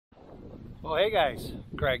Well, hey guys,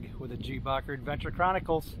 Greg with the G-bacher Adventure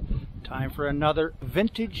Chronicles. Time for another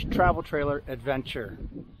vintage travel trailer adventure.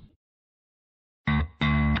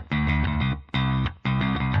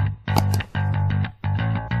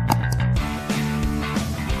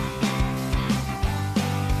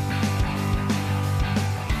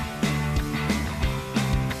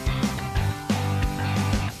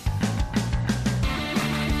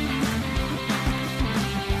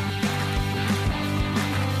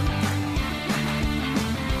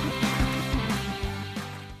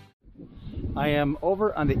 I am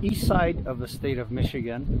over on the east side of the state of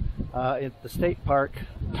Michigan at the state park,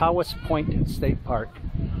 Tawas Point State Park.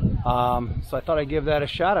 So I thought I'd give that a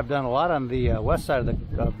shot. I've done a lot on the west side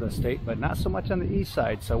of the state, but not so much on the east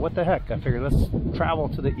side. So what the heck? I figured let's travel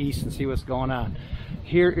to the east and see what's going on.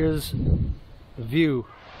 Here is the view.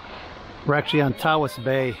 We're actually on Tawas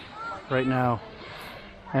Bay right now,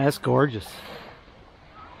 and it's gorgeous.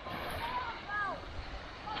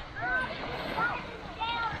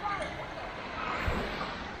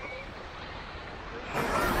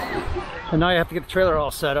 And now you have to get the trailer all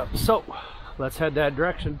set up. So let's head that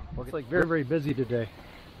direction. Looks like very, very busy today,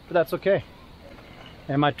 but that's okay.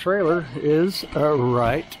 And my trailer is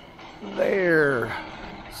right there.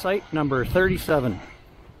 Site number 37.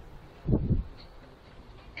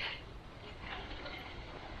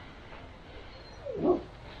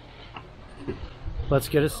 Let's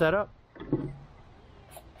get it set up.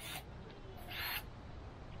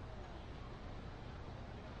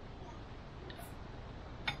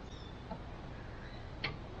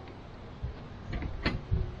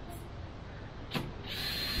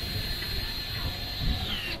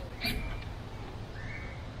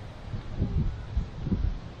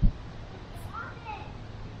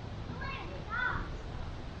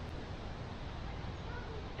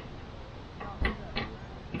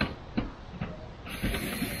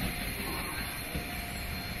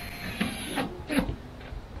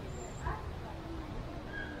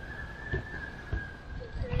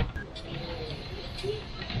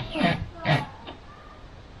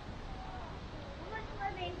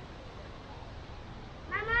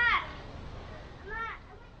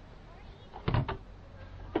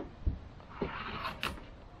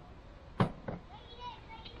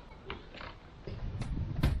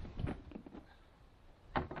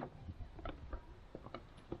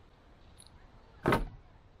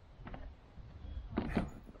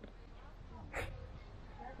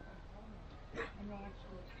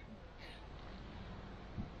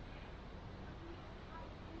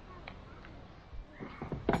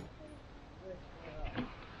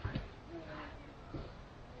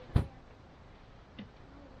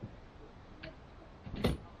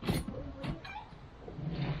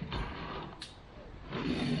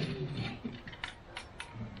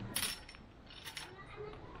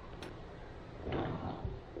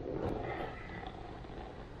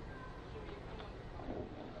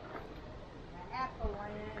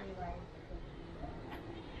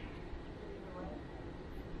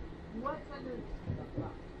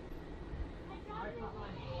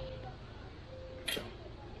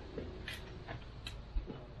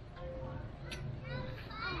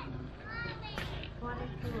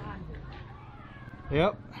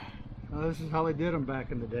 Yep. Well, this is how they did them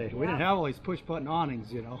back in the day. We didn't have all these push button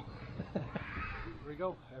awnings, you know. Here we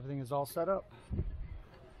go. Everything is all set up.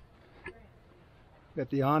 Got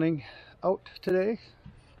the awning out today.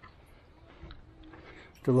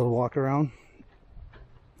 Just a little walk around.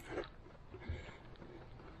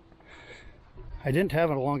 I didn't have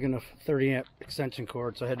a long enough 30 amp extension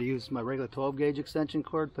cord, so I had to use my regular 12 gauge extension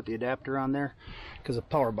cord, put the adapter on there, because the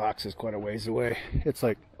power box is quite a ways away. It's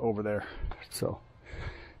like over there. So,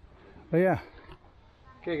 but yeah.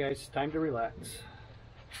 Okay guys, time to relax.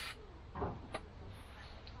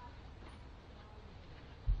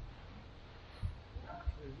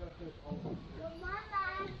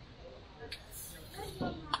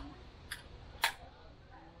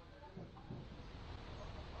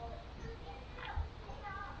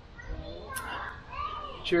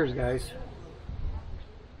 Cheers, guys.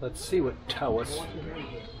 Let's see what Tawas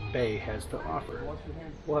Bay has to offer.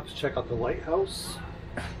 We'll have to check out the lighthouse.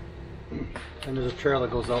 And there's a trail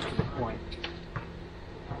that goes out to the point.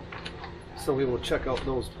 So we will check out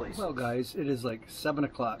those places. Well guys, it is like 7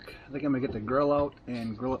 o'clock. I think I'm gonna get the grill out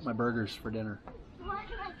and grill up my burgers for dinner.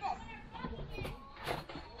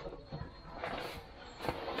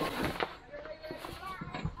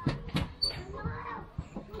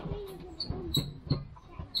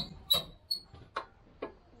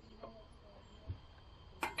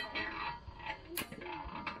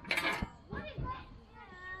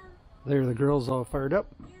 There, the grill's all fired up.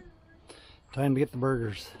 Time to get the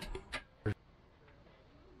burgers.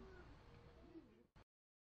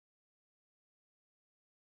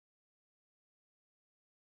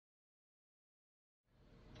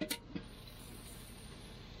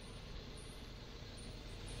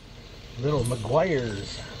 Little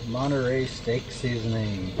McGuire's Monterey steak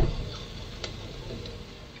seasoning.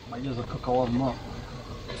 Might just cook all of them up.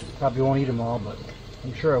 Probably won't eat them all, but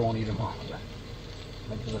I'm sure I won't eat them all. But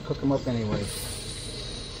might just cook them up anyway.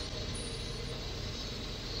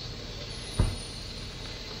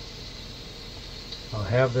 I'll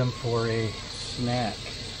have them for a snack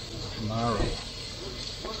tomorrow.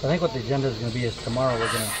 I think what the agenda is going to be is tomorrow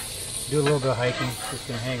we're going to do a little bit of hiking. Just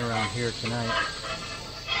going to hang around here tonight.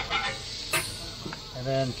 And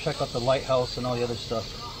then check out the lighthouse and all the other stuff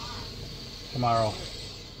tomorrow.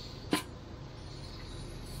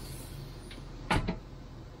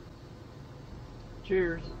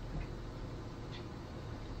 Cheers.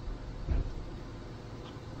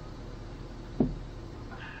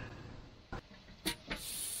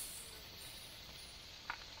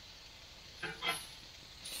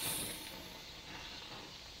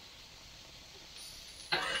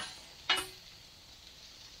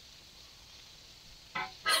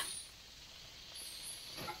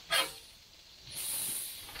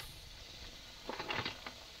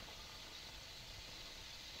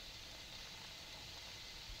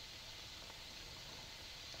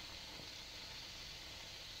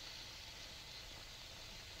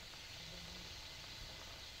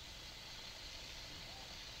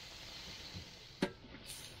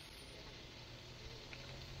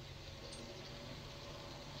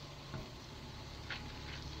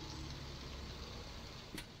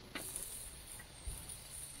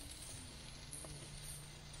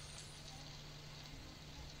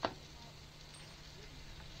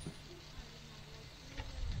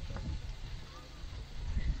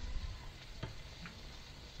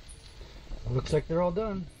 Looks like they're all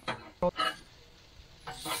done. We're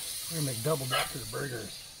gonna make double dutch for the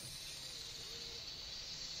burgers.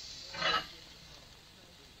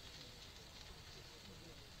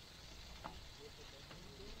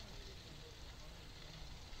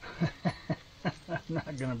 I'm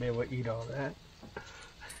not gonna be able to eat all that.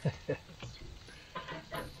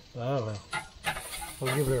 Oh well.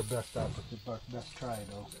 We'll give it our best effort, best try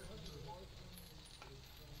though.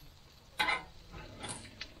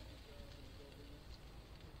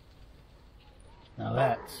 Now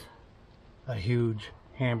that's a huge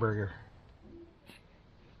hamburger.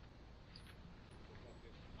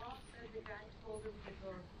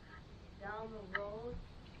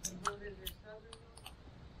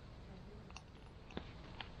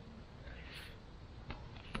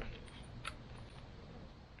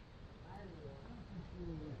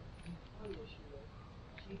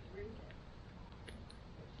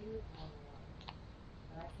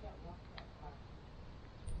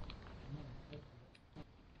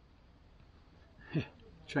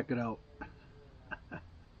 Check it out.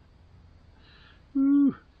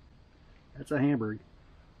 Woo, that's a hamburger.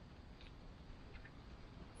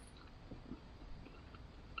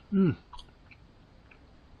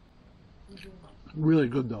 Really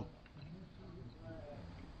good though.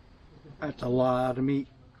 That's a lot of meat.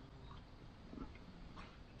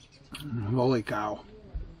 Holy cow.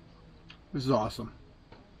 This is awesome.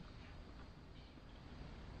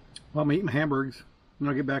 Well, I'm eating hamburgers and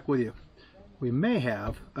I'll get back with you. We may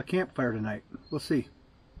have a campfire tonight. We'll see.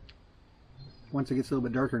 Once it gets a little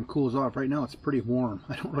bit darker and cools off. Right now it's pretty warm.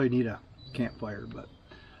 I don't really need a campfire, but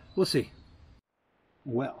we'll see.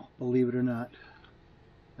 Well, believe it or not,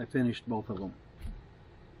 I finished both of them.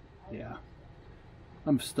 Yeah.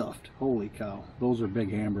 I'm stuffed. Holy cow. Those are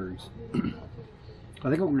big hamburgers. I think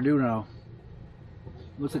what we're going to do now,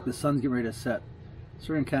 looks like the sun's getting ready to set. So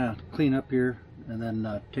we're going to kind of clean up here and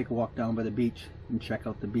then take a walk down by the beach and check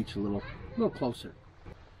out the beach a little closer.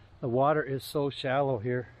 The water is so shallow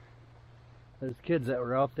here. There's kids that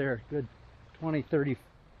were out there good 20-30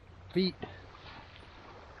 feet,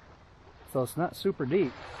 so it's not super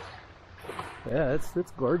deep. Yeah,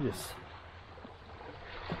 it's gorgeous.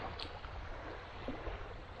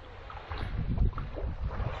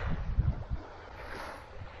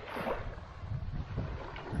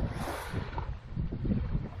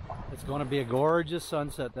 It's going to be a gorgeous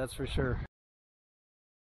sunset, that's for sure.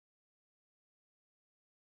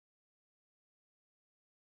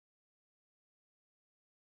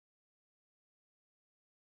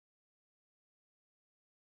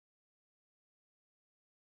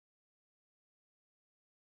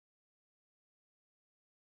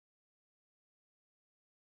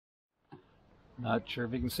 Not sure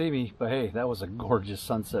if you can see me, but hey, that was a gorgeous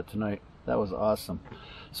sunset tonight. That was awesome.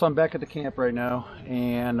 So I'm back at the camp right now,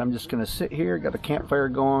 and I'm just going to sit here. Got the campfire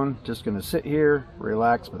going. Just going to sit here,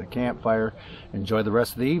 relax by the campfire, enjoy the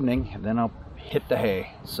rest of the evening, and then I'll hit the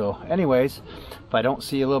hay. So anyways, if I don't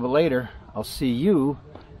see you a little bit later, I'll see you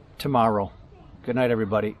tomorrow. Good night,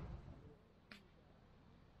 everybody.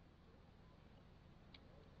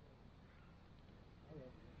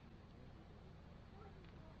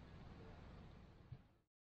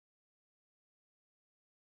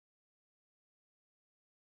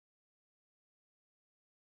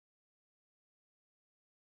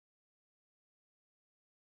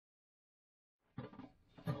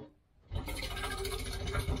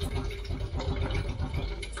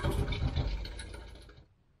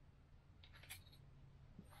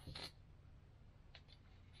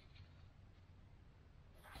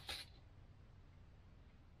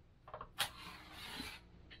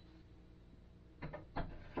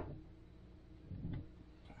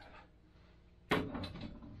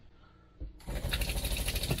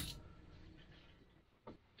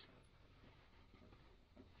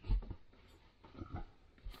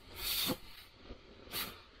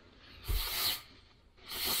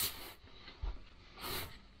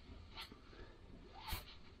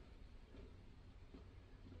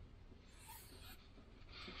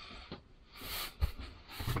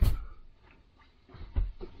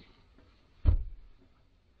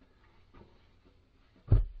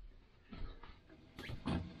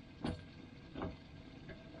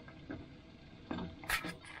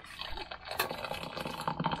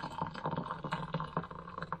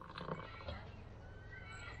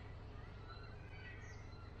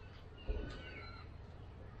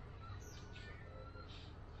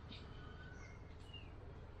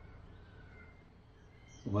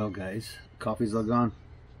 Well guys, coffee's all gone.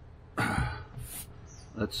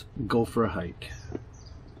 Let's go for a hike.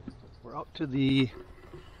 We're out to the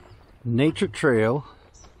nature trail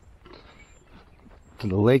to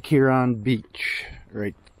the Lake Huron beach.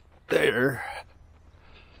 Right there,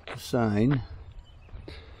 the sign.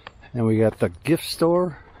 And we got the gift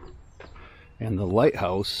store and the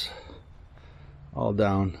lighthouse all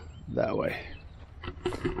down that way.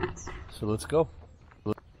 So let's go.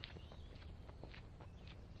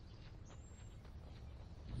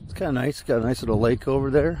 It's kind of nice. Got a nice little lake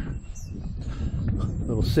over there.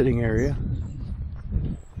 Little sitting area.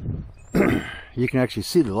 You can actually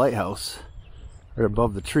see the lighthouse right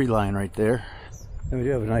above the tree line right there. And we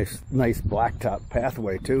do have a nice blacktop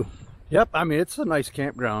pathway too. Yep, I mean, it's a nice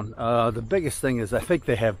campground. The biggest thing is I think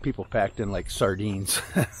they have people packed in like sardines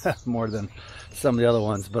more than some of the other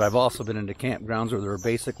ones. But I've also been into campgrounds where they were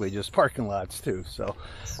basically just parking lots too. So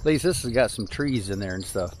at least this has got some trees in there and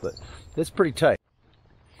stuff, but it's pretty tight.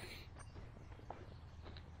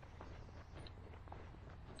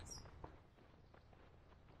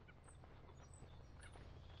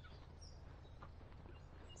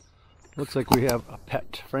 Looks like we have a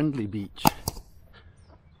pet-friendly beach.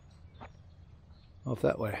 Off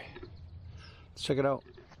that way. Let's check it out.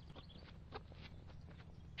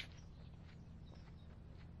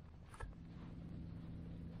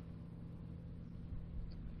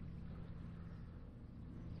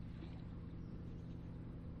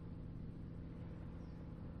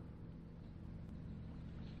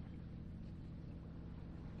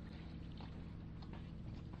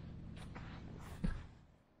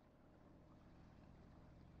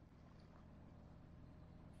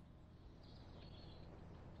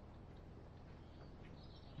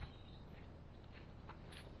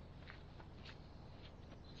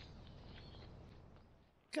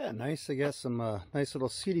 Kind of nice. I got some nice little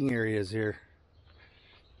seating areas here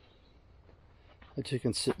that you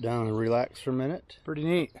can sit down and relax for a minute. Pretty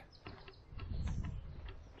neat.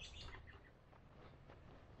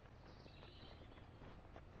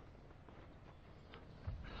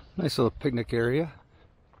 Nice little picnic area.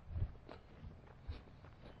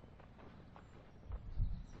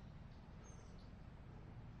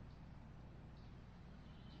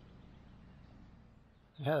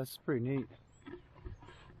 Yeah, that's pretty neat.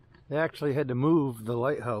 They actually had to move the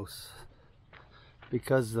lighthouse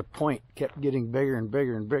because the point kept getting bigger and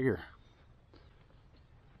bigger and bigger.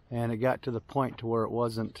 And it got to the point to where it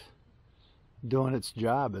wasn't doing its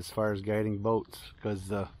job as far as guiding boats because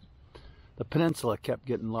the peninsula kept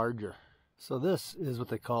getting larger. So this is what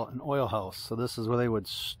they call an oil house. So this is where they would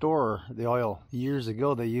store the oil. Years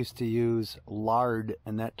ago they used to use lard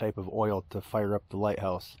and that type of oil to fire up the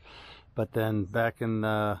lighthouse. But then back in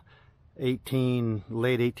late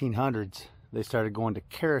 1800s, they started going to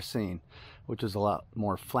kerosene, which is a lot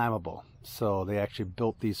more flammable. So they actually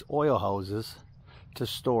built these oil houses to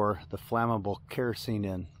store the flammable kerosene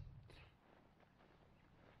in.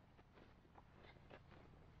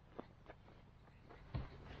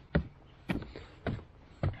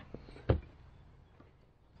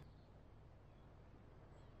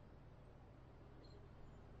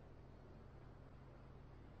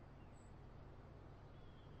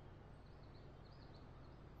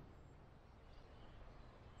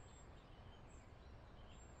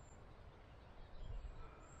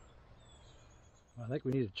 I think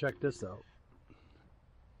we need to check this out.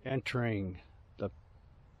 Entering the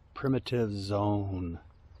primitive zone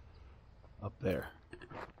up there.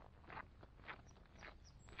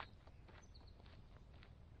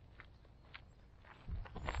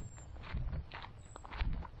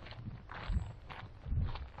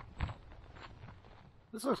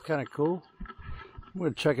 This looks kind of cool. I'm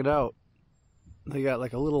going to check it out. They got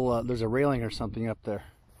like a little, there's a railing or something up there.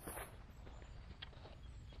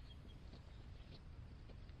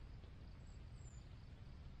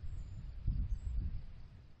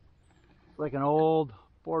 Like an old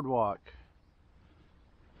boardwalk,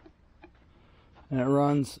 and it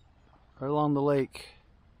runs right along the lake,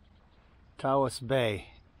 Tawas Bay.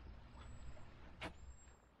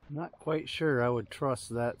 I'm not quite sure I would trust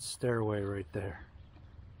that stairway right there.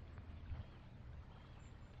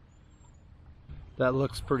 That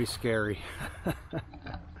looks pretty scary.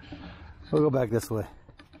 We'll go back this way.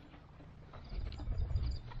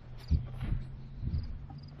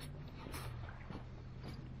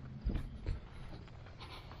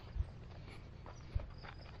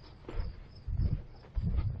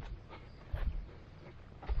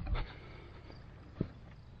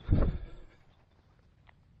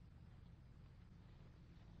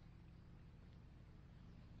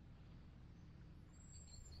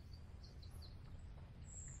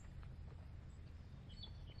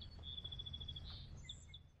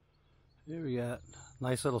 Here we got a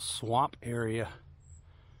nice little swamp area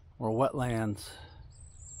or wetlands.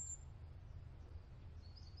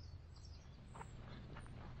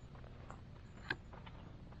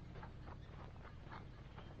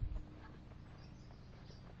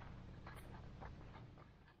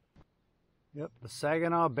 Yep, the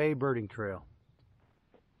Saginaw Bay Birding Trail.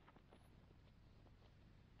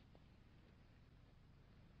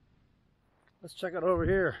 Let's check it over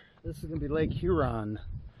here. This is going to be Lake Huron,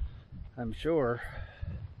 I'm sure,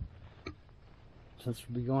 since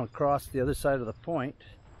we'll be going across the other side of the point.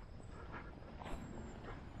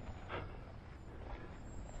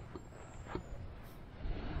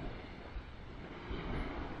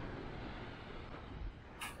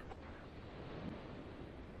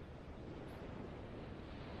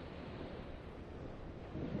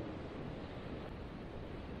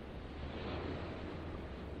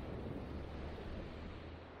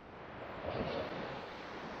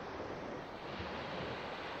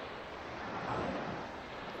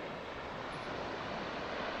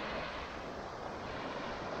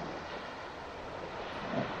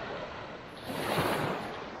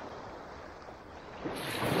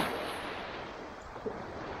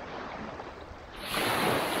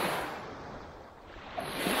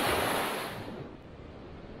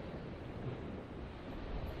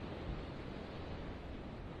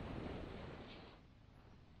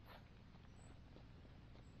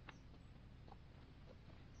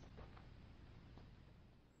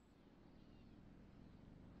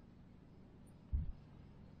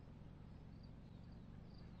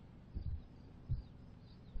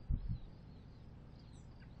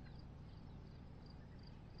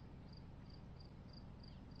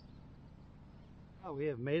 Oh, we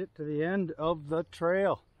have made it to the end of the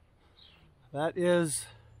trail. That is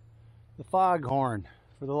the foghorn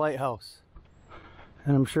for the lighthouse.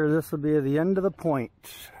 And I'm sure this will be the end of the point.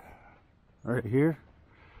 Right here.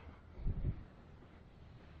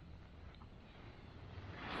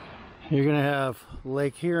 You're going to have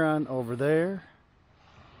Lake Huron over there.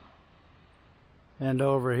 And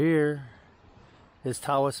over here is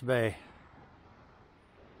Tawas Bay.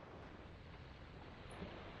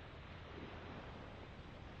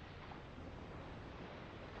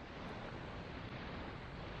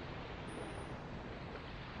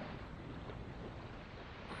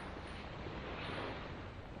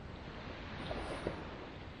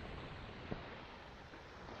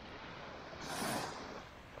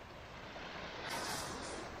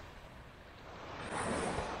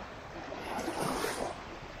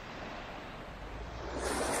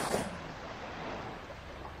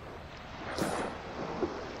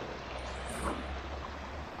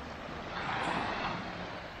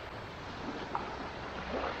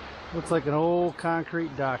 Looks like an old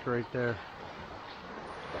concrete dock right there,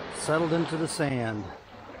 settled into the sand.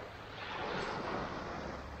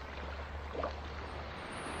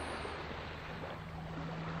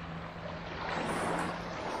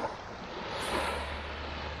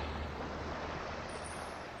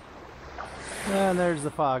 And there's the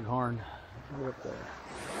foghorn right up there.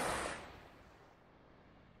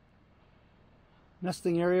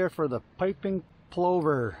 Nesting area for the piping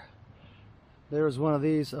plover. There was one of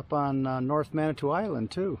these up on North Manitou Island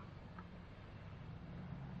too.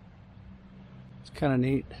 It's kind of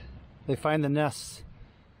neat. They find the nests,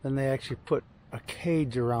 then they actually put a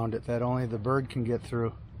cage around it that only the bird can get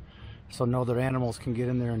through, so no other animals can get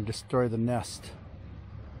in there and destroy the nest.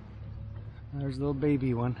 There's a little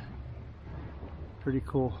baby one. Pretty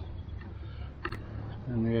cool.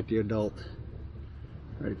 And they got the adult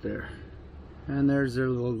right there. And there's their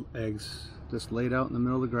little eggs just laid out in the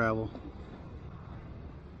middle of the gravel.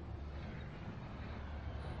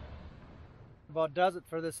 About does it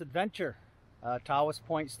for this adventure. Tawas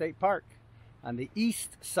Point State Park on the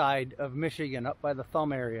east side of Michigan, up by the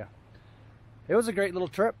Thumb area. It was a great little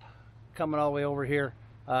trip coming all the way over here.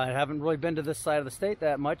 I haven't really been to this side of the state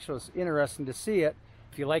that much, so it's interesting to see it.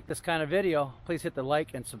 If you like this kind of video, please hit the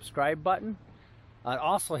like and subscribe button.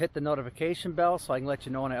 Also hit the notification bell so I can let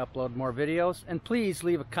you know when I upload more videos. And please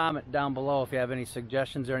leave a comment down below if you have any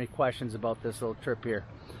suggestions or any questions about this little trip here.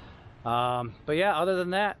 But yeah, other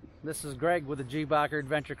than that, this is Greg with the G-bacher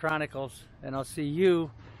Adventure Chronicles, and I'll see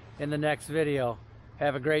you in the next video.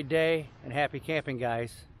 Have a great day and happy camping,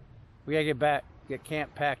 guys. We gotta get back, get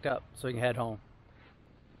camp packed up so we can head home.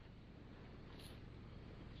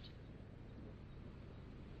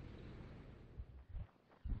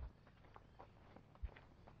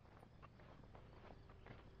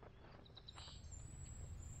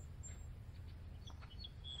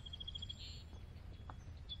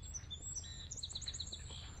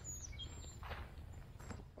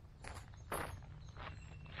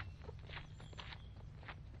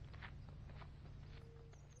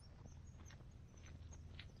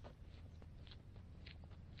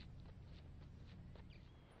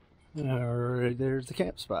 Alright, there's the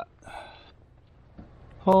camp spot.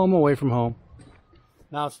 Home away from home.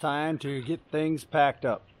 Now it's time to get things packed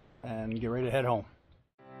up and get ready to head home.